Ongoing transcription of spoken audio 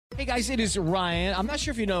Hey guys, it is Ryan. I'm not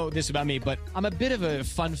sure if you know this about me, but I'm a bit of a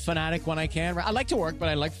fun fanatic when I can. I like to work, but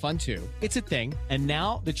I like fun too. It's a thing. And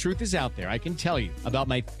now the truth is out there. I can tell you about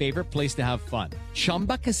my favorite place to have fun.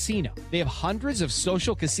 Chumba Casino. They have hundreds of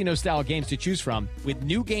social casino style games to choose from with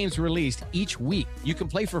new games released each week. You can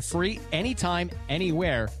play for free anytime,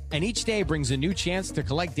 anywhere. And each day brings a new chance to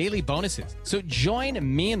collect daily bonuses. So join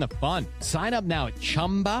me in the fun. Sign up now at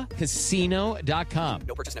ChumbaCasino.com.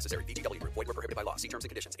 No purchase necessary. VGW Group. Void where prohibited by law. See terms and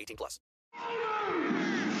conditions. 18+.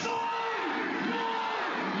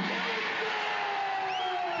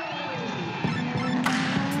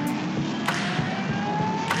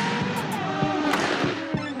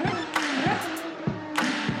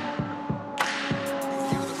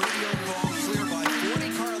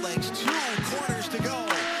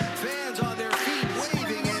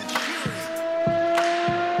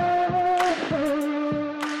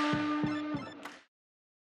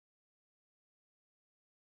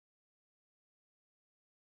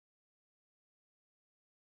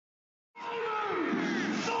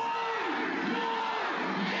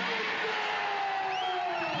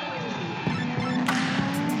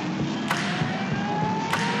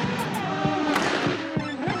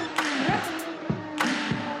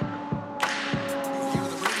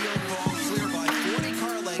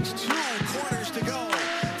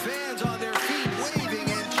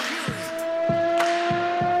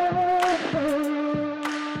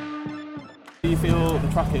 Do you feel the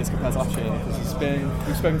track is compared to last year? Because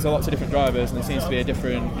we've spoken to lots of different drivers, and there seems to be a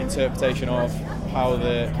different interpretation of how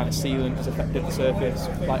the kind of sealant has affected the surface,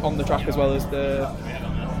 like on the track as well as the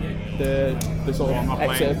sort of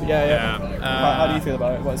exit. Yeah. How do you feel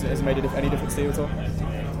about it? Has it made any difference to you at all?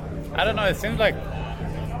 I don't know. It seems like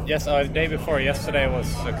the day before yesterday was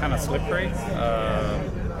kind of slippery. It's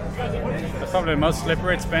probably the most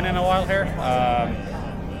slippery it's been in a while here.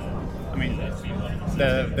 I mean,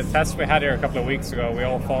 the test we had here a couple of weeks ago, we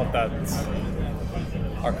all thought that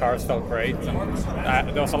our cars felt great, and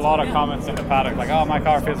there was a lot of comments in the paddock like, "Oh, my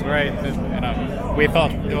car feels great." We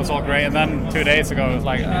thought it was all great, and then 2 days ago it was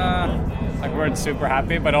like we weren't super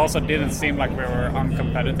happy, but also didn't seem like we were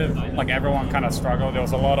uncompetitive. Like everyone kind of struggled. There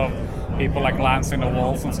was a lot of people like glancing the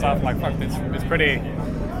walls and stuff. Like, fuck, it's pretty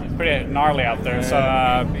gnarly out there. So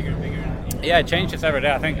yeah, it changes every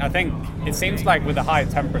day. I think it seems like with the high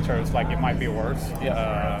temperatures, like it might be worse.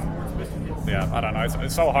 I don't know.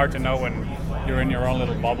 It's so hard to know when you're in your own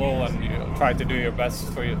little bubble and you try to do your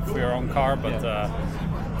best for your own car. But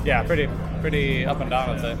pretty up and down,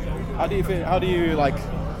 I'd say. How do you feel? How do you like?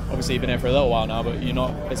 Obviously, you've been here for a little while now, but you're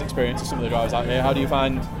not as experienced as some of the drivers out here. How do you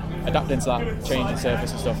find adapting to that change in surface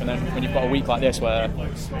and stuff? And then when you've got a week like this where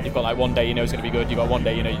you've got like one day you know it's going to be good, you've got one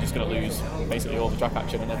day you know you're just going to lose basically all the track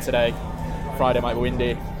action, and then today, Friday might be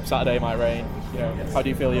windy, Saturday might rain. You know, how do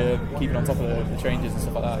you feel you're keeping on top of the changes and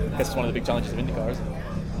stuff like that? I guess it's one of the big challenges of IndyCar, isn't it?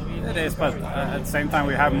 It is, but at the same time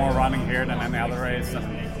we have more running here than any other race.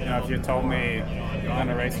 And if you told me you're going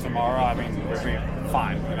to race tomorrow, I mean, we'd be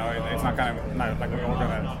fine. It's not going to like we're all going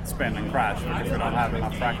to spin and crash because we don't have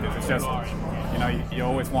enough practice. It's just you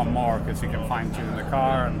always want more because you can fine tune the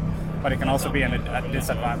car, but it can also be a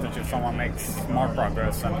disadvantage if someone makes more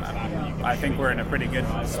progress. And I think we're in a pretty good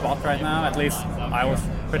spot right now. At least I was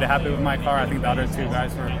pretty happy with my car. I think the other two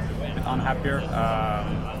guys were a bit unhappier.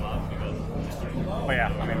 But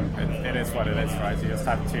yeah, I mean, it is what it is, right? You just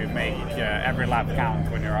have to make every lap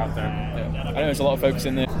count when you're out there. Yeah. I know there's a lot of focus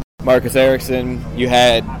in there. Marcus Ericsson, you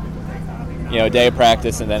had a day of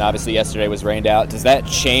practice, and then obviously yesterday was rained out. Does that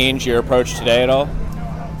change your approach today at all?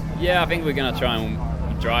 Yeah, I think we're going to try and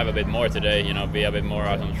drive a bit more today, be a bit more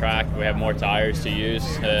out on track. We have more tires to use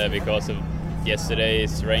because of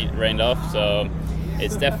yesterday's rained off, so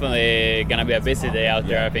it's definitely going to be a busy day out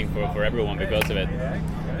there, I think, for everyone because of it.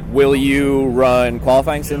 Will you run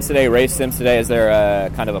qualifying sims today, race sims today? Is there a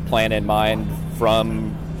kind of a plan in mind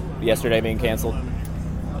from yesterday being canceled?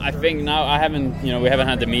 I think now we haven't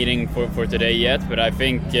had the meeting for today yet, but I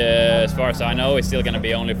think as far as I know, it's still going to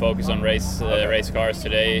be only focused on race cars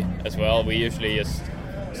today as well. We usually just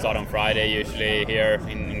start on Friday. Usually here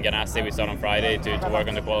in Ganassi, we start on Friday to work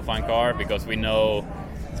on the qualifying car because we know,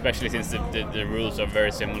 especially since the rules are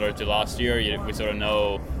very similar to last year, we sort of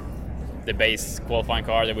know the base qualifying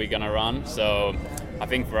car that we're going to run. So I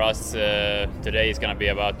think for us today is going to be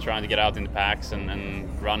about trying to get out in the packs and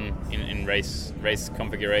run in race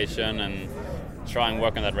configuration and try and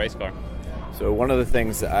work on that race car. So one of the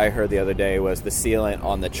things that I heard the other day was the sealant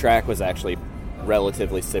on the track was actually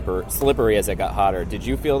relatively slippery as it got hotter. Did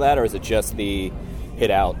you feel that, or is it just the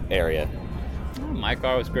hit out area? My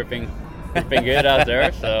car was gripping good out there,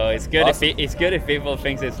 so it's good. Awesome. It's good if people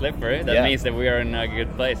think it's slippery. That means that we are in a good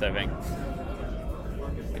place, I think.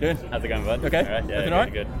 doing? How's it going, bud? Okay. All right. Yeah, Everything all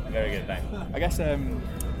right? good. Very good, thanks. I guess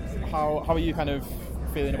how are you kind of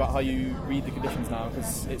feeling about how you read the conditions now?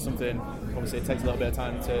 Because it's something, obviously it takes a little bit of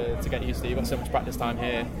time to get used to. You've got so much practice time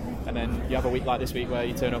here, and then you have a week like this week where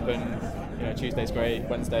you turn up and Tuesday's great,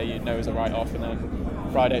 Wednesday you know is a write-off, and then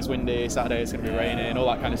Friday it's windy, Saturday it's going to be raining, all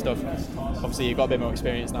that kind of stuff. Obviously you've got a bit more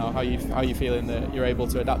experience now. How are you feeling that you're able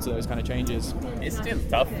to adapt to those kind of changes? It's still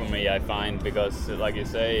tough for me, I find, because like you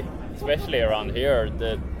say, especially around here,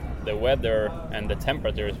 the weather and the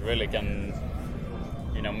temperatures really can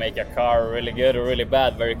make a car really good or really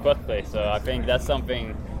bad very quickly. So I think that's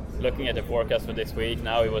something, looking at the forecast for this week,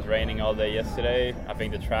 now it was raining all day yesterday. I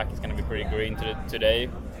think the track is going to be pretty green today,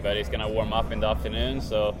 but it's going to warm up in the afternoon,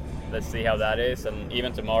 so let's see how that is. And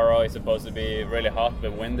even tomorrow it's supposed to be really hot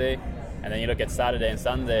but windy, and then you look at Saturday and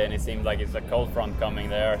Sunday and it seems like it's a cold front coming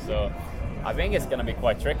there. So I think it's going to be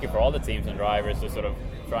quite tricky for all the teams and drivers to sort of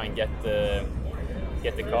try and get the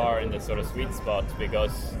car in the sort of sweet spot,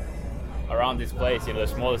 because around this place, the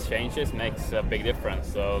smallest changes makes a big difference.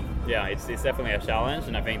 So yeah, it's definitely a challenge,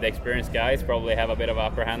 and I think the experienced guys probably have a bit of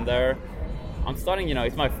upper hand there. I'm starting,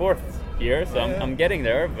 it's my 4th year, so I'm getting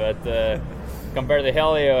there, but compared to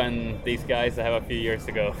Helio and these guys, I have a few years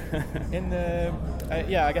to go.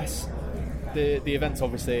 I guess the event's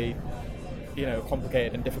obviously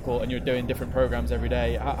complicated and difficult, and you're doing different programs every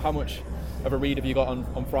day. How much of a read have you got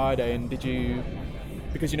on Friday, and did you,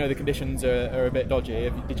 because the conditions are a bit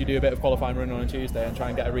dodgy, did you do a bit of qualifying running on Tuesday and try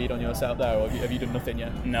and get a read on yourself there, or have you done nothing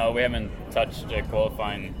yet? No, we haven't touched the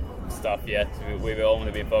qualifying stuff yet. We've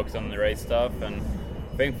only been focused on the race stuff, and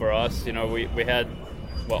I think for us, we had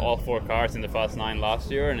all 4 cars in the Fast 9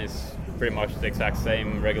 last year, and it's pretty much the exact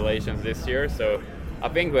same regulations this year. So I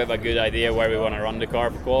think we have a good idea where we want to run the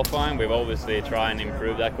car for qualifying. We've obviously tried and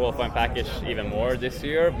improve that qualifying package even more this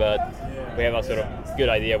year, but we have a sort of good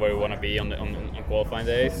idea where we want to be on qualifying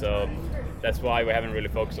day. So that's why we haven't really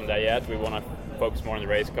focused on that yet. We want to focus more on the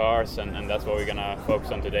race cars, and that's what we're going to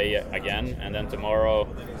focus on today again. And then tomorrow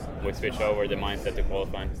we switch over the mindset to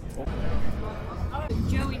qualifying.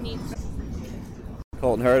 Joey needs.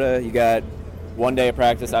 Colton Herta, you got one day of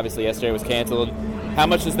practice. Obviously yesterday was canceled. How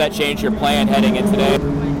much does that change your plan heading in today?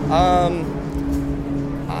 I'm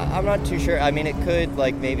not too sure. I mean, it could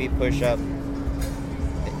maybe push up.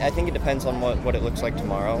 I think it depends on what it looks like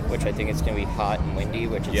tomorrow, which I think it's going to be hot and windy,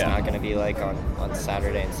 which it's not going to be like on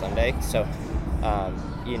Saturday and Sunday. So,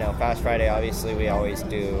 Fast Friday, obviously we always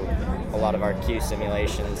do a lot of our Q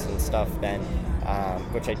simulations and stuff then,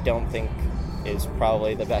 which I don't think is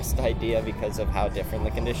probably the best idea because of how different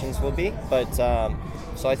the conditions will be. But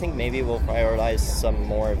so I think maybe we'll prioritize some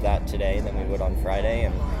more of that today than we would on Friday,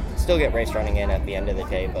 and still get race running in at the end of the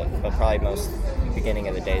day, but probably most beginning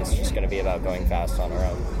of the day is just going to be about going fast on our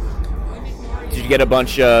own. Did you get a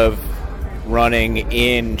bunch of running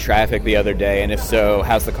in traffic the other day, and if so,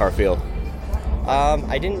 how's the car feel?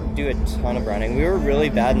 I didn't do a ton of running. We were really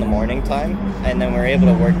bad in the morning time, and then we were able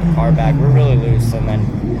to work the car back. We were really loose, and then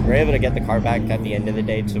we were able to get the car back at the end of the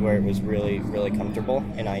day to where it was really, really comfortable,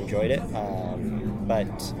 and I enjoyed it.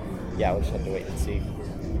 But yeah, we'll just have to wait and see.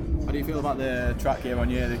 How do you feel about the track year on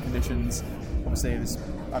year, the conditions? Obviously,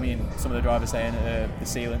 some of the drivers saying the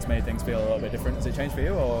sealants made things feel a little bit different. Has it changed for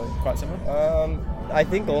you, or quite similar? I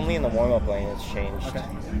think only in the warm-up lane it's changed, okay,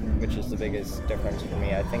 which is the biggest difference for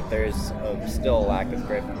me. I think there's still a lack of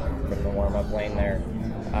grip from the warm-up lane there.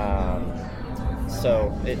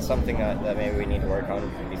 So it's something that maybe we need to work on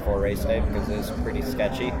before race day, because it is pretty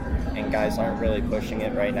sketchy, and guys aren't really pushing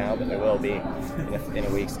it right now, but they will be in a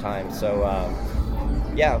week's time. So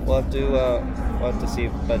yeah, we'll have to see.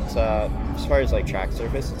 But as far as track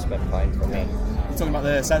surface, it's been fine for me. Talking about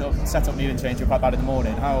the setup needing change, you're quite bad in the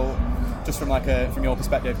morning. How, just from from your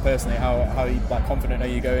perspective personally, how confident are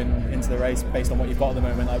you going into the race based on what you've got at the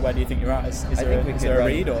moment? Where do you think you're at? Is there a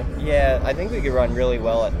read? Or? Yeah, I think we could run really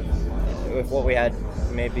well with what we had.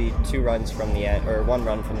 Maybe 2 runs from the end, or 1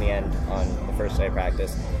 run from the end on the first day of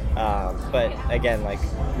practice. But again,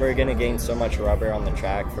 we're gonna gain so much rubber on the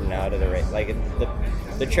track from now to the race.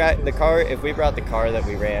 The car. If we brought the car that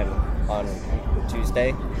we ran on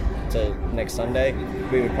Tuesday to next Sunday,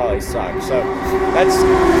 we would probably suck. So that's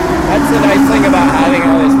the nice thing about having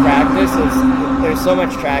all this practice, is there's so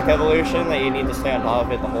much track evolution that you need to stay on top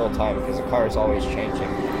of it the whole time, because the car is always changing.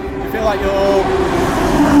 I feel like your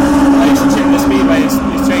relationship with Speedway is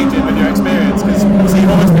changing with your experience, because obviously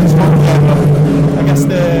you've always been strong here, but I guess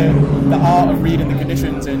the art of reading the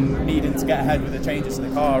conditions and needing to get ahead with the changes to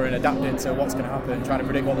the car and adapting to what's going to happen, trying to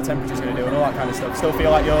predict what the temperature's going to do and all that kind of stuff. Still feel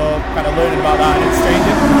like you're kind of learning about that and it's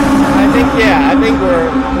changing? I think we're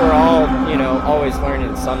all, always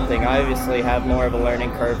learning something. I obviously have more of a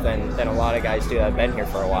learning curve than a lot of guys do that have been here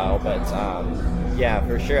for a while, but yeah,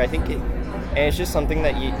 for sure. I think and it's just something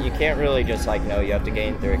that you can't really just know. You have to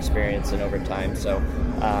gain through experience and over time. So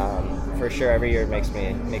for sure, every year it makes me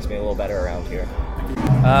a little better around here.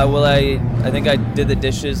 Well, I think I did the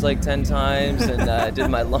dishes 10 times and did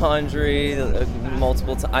my laundry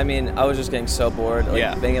multiple times. I mean, I was just getting so bored,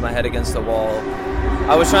 banging my head against the wall.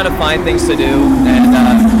 I was trying to find things to do,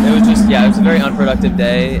 and it was a very unproductive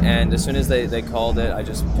day. And as soon as they called it, I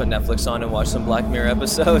just put Netflix on and watched some Black Mirror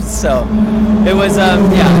episodes. So it was,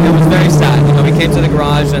 it was very sad. We came to the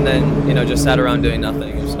garage and then, just sat around doing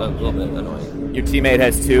nothing. It was a little bit annoying. Your teammate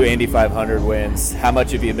has 2 Indy 500 wins. How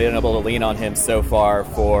much have you been able to lean on him so far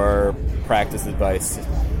for practice advice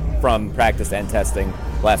from practice and testing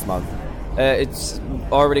last month? It's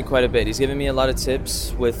already quite a bit. He's given me a lot of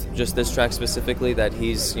tips with just this track specifically that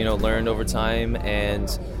he's, learned over time. And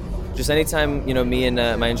just anytime, me and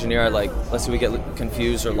my engineer are let's say we get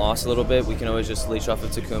confused or lost a little bit, we can always just leash off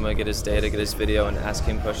of Takuma, get his data, get his video, and ask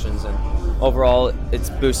him questions. And overall, it's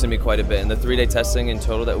boosted me quite a bit. In the 3-day testing in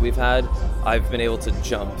total that we've had, I've been able to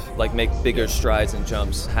jump, make bigger strides and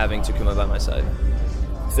jumps having Takuma by my side.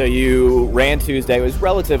 So you ran Tuesday. It was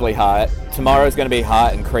relatively hot. Tomorrow's going to be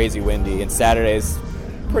hot and crazy windy, and Saturday's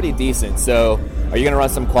pretty decent. So are you going to run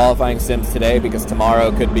some qualifying sims today because tomorrow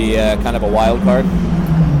could be kind of a wild card?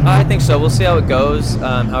 I think so. We'll see how it goes,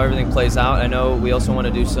 how everything plays out. I know we also want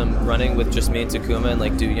to do some running with just me and Takuma and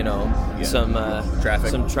do some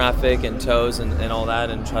traffic and tows and all that,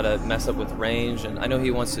 and try to mess up with range. And I know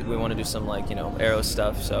we want to do some aero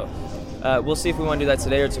stuff. So we'll see if we want to do that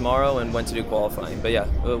today or tomorrow and when to do qualifying. But yeah,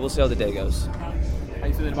 we'll see how the day goes. How are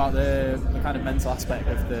you feeling about the kind of mental aspect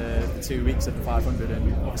of the 2 weeks of the 500?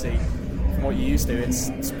 And obviously, from what you're used to,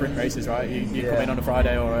 it's sprint races, right? You come in on a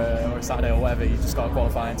Friday or a Saturday or whatever, you just got to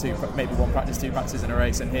qualify in maybe 1 practice, 2 practices in a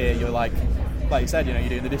race. And here you're like you said, you're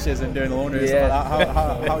doing the dishes and doing the laundry and stuff like that.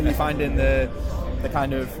 How are you finding the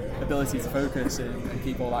kind of ability to focus and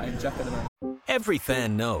keep all that in check at the moment? Every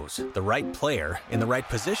fan knows the right player in the right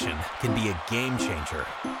position can be a game changer.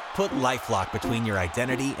 Put LifeLock between your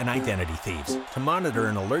identity and identity thieves to monitor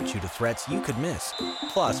and alert you to threats you could miss.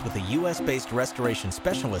 Plus, with a U.S.-based restoration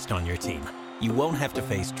specialist on your team, you won't have to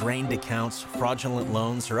face drained accounts, fraudulent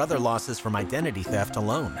loans, or other losses from identity theft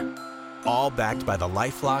alone. All backed by the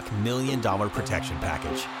LifeLock $1 Million Protection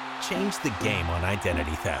Package. Change the game on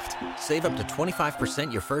identity theft. Save up to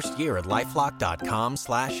 25% your first year at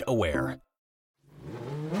LifeLock.com/aware.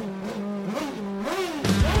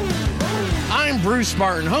 I'm Bruce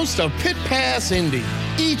Martin, host of Pit Pass Indy.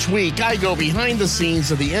 Each week, I go behind the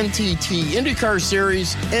scenes of the NTT IndyCar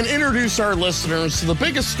Series and introduce our listeners to the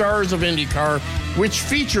biggest stars of IndyCar, which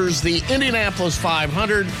features the Indianapolis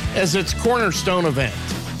 500 as its cornerstone event.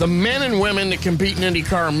 The men and women that compete in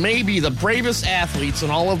IndyCar may be the bravest athletes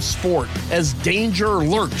in all of sport, as danger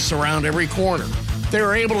lurks around every corner. They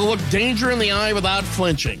are able to look danger in the eye without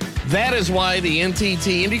flinching. That is why the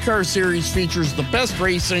NTT IndyCar Series features the best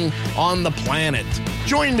racing on the planet.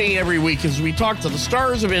 Join me every week as we talk to the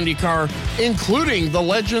stars of IndyCar, including the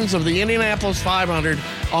legends of the Indianapolis 500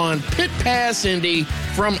 on Pit Pass Indy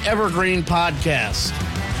from Evergreen Podcast.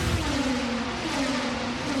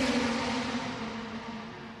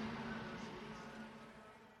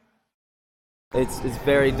 It's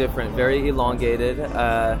very different, very elongated.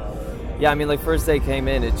 First day came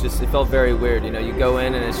in, it felt very weird. You go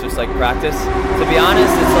in and it's just practice. To be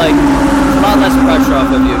honest, it's a lot less pressure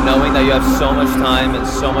off of you, knowing that you have so much time and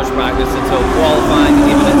so much practice until qualifying,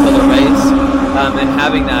 even until the race. And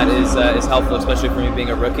having that is helpful, especially for me being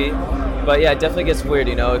a rookie. But yeah, it definitely gets weird,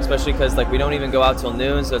 especially because we don't even go out till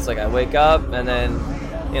noon. So it's I wake up and then,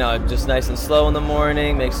 just nice and slow in the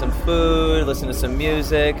morning, make some food, listen to some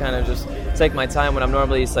music, kind of just take my time. When I'm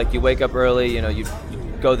normally, it's you wake up early, you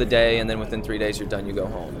go the day, and then within 3 days you're done, you go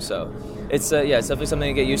home. So it's it's definitely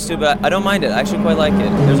something to get used to, but I don't mind it. I actually quite like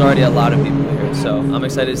it. There's already a lot of people here, so I'm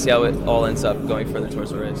excited to see how it all ends up going further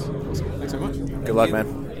towards the race. Thanks so much. Good luck, man.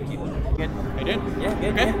 Good. How you doing? Yeah,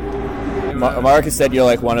 good. Okay. Marcus said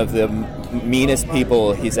you're one of the meanest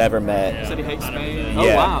people he's ever met. He said he hates Spain. Yeah.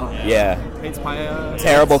 Oh, wow. Yeah. Hates paella.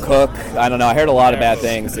 Terrible cook. I don't know. I heard a lot of bad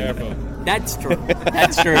things. That's true.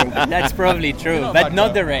 That's true. That's probably true, but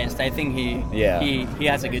not the rest. I think he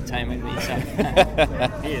has a good time with me. So.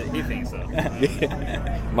 he thinks so.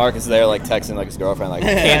 Marcus there texting his girlfriend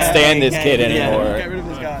can't stand this kid anymore. Get rid of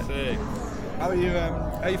this guy. How are you?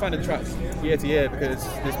 How are you finding the track year to year? Because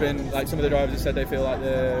there's been like some of the drivers have said they feel like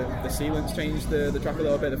the sealant's changed the track a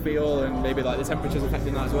little bit, the feel, and maybe like the temperature's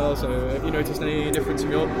affecting that as well. So have you noticed any difference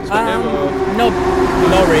from your perspective? No,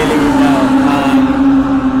 not really. No.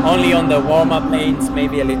 Only on the warm-up lanes,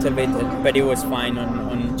 maybe a little bit, but it was fine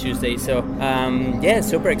on Tuesday. So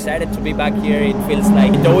super excited to be back here. It feels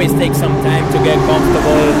like it always takes some time to get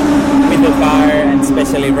comfortable with the car, and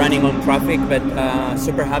especially running on traffic. But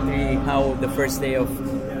super happy how the first day of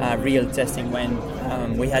real testing went.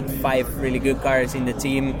 We had 5 really good cars in the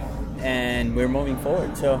team, and we're moving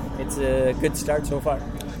forward. So it's a good start so far.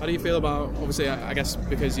 How do you feel about, obviously, I guess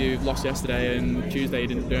because you lost yesterday and Tuesday you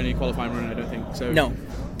didn't do any qualifying running, I don't think. So, no.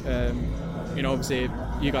 Obviously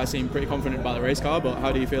you guys seem pretty confident about the race car, but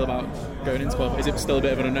how do you feel about going into qualifying? Is it still a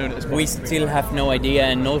bit of an unknown at this point? We still have no idea,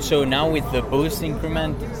 and also now with the boost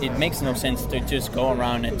increment, it makes no sense to just go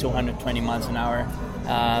around at 220 miles an hour.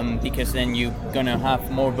 Because then you're gonna have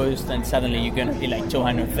more boost and suddenly you're gonna be like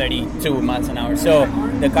 232 miles an hour. So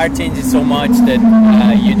the car changes so much that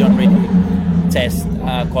you don't really test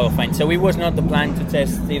qualifying. So it was not the plan to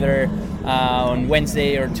test either on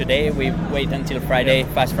Wednesday or today. We wait until Friday,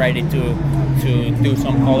 Fast Friday, to do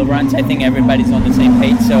some quali runs. I think everybody's on the same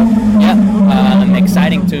page. So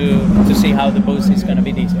exciting to see how the boost is gonna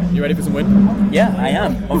be this year. You ready for some wind? Yeah, I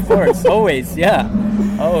am. Of course, always. Yeah,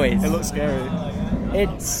 always. It looks scary.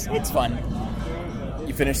 It's fun.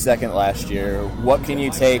 You finished second last year. What can you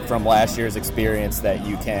take from last year's experience that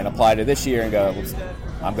you can apply to this year and go,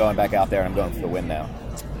 I'm going back out there and I'm going for the win now?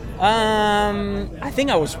 I think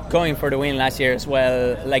I was going for the win last year as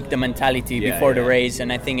well, like the mentality before the race,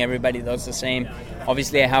 and I think everybody does the same.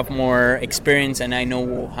 Obviously I have more experience and I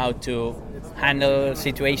know how to handle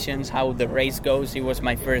situations, how the race goes. It was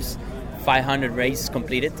my first 500 race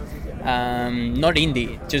completed. Not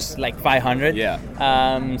Indy, just like 500.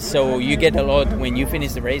 So you get a lot when you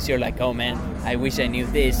finish the race. You're like, oh man, I wish I knew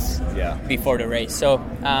this before the race. So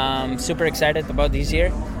super excited about this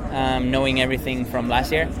year, knowing everything from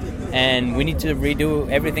last year, and we need to redo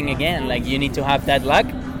everything again. Like you need to have that luck,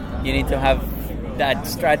 you need to have that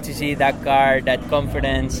strategy, that car, that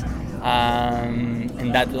confidence,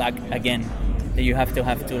 and that luck again. You have to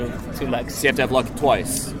have two lucks. So you have to have luck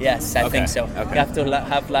twice? Yes, I think so. Okay. You have to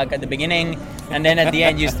have luck at the beginning, and then at the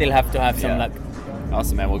end you still have to have some luck.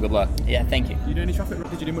 Awesome, man. Well, good luck. Yeah, thank you. You do any traffic?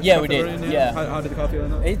 Did you do much traffic? Yeah, we did. Running? Yeah. How did the car feel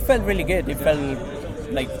in that? It felt really good. It felt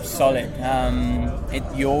like solid.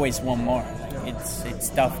 You always want more. It's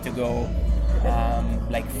tough to go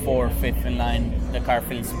like 4th, 5th in line. The car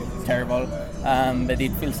feels terrible, but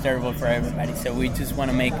it feels terrible for everybody. So we just want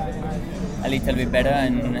to make a little bit better,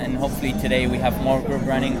 and hopefully today we have more group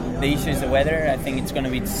running. The issue is the weather. I think it's going to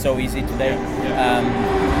be so easy today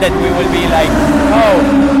that we will be like, oh,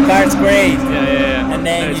 car's great, and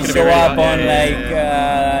then you show up on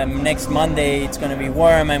next Monday, it's going to be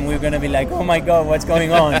warm, and we're going to be like, oh my god, what's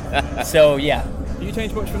going on? So yeah. Do you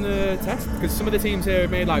change much from the test? Because some of the teams here have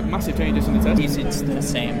made like massive changes from the test. It's the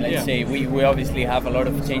same. Let's say we obviously have a lot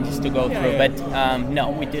of changes to go through, but no,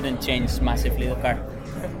 we didn't change massively the car.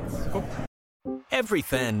 Cool. Every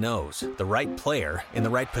fan knows the right player in the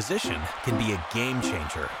right position can be a game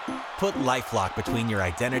changer. Put LifeLock between your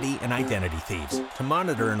identity and identity thieves to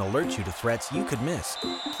monitor and alert you to threats you could miss.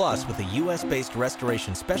 Plus, with a U.S.-based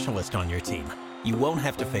restoration specialist on your team, you won't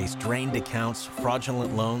have to face drained accounts,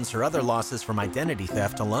 fraudulent loans, or other losses from identity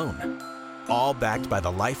theft alone. All backed by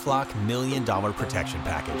the LifeLock $1 Million Protection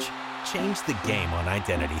Package. Change the game on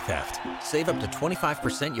identity theft. Save up to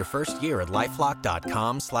 25% your first year at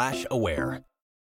LifeLock.com/aware.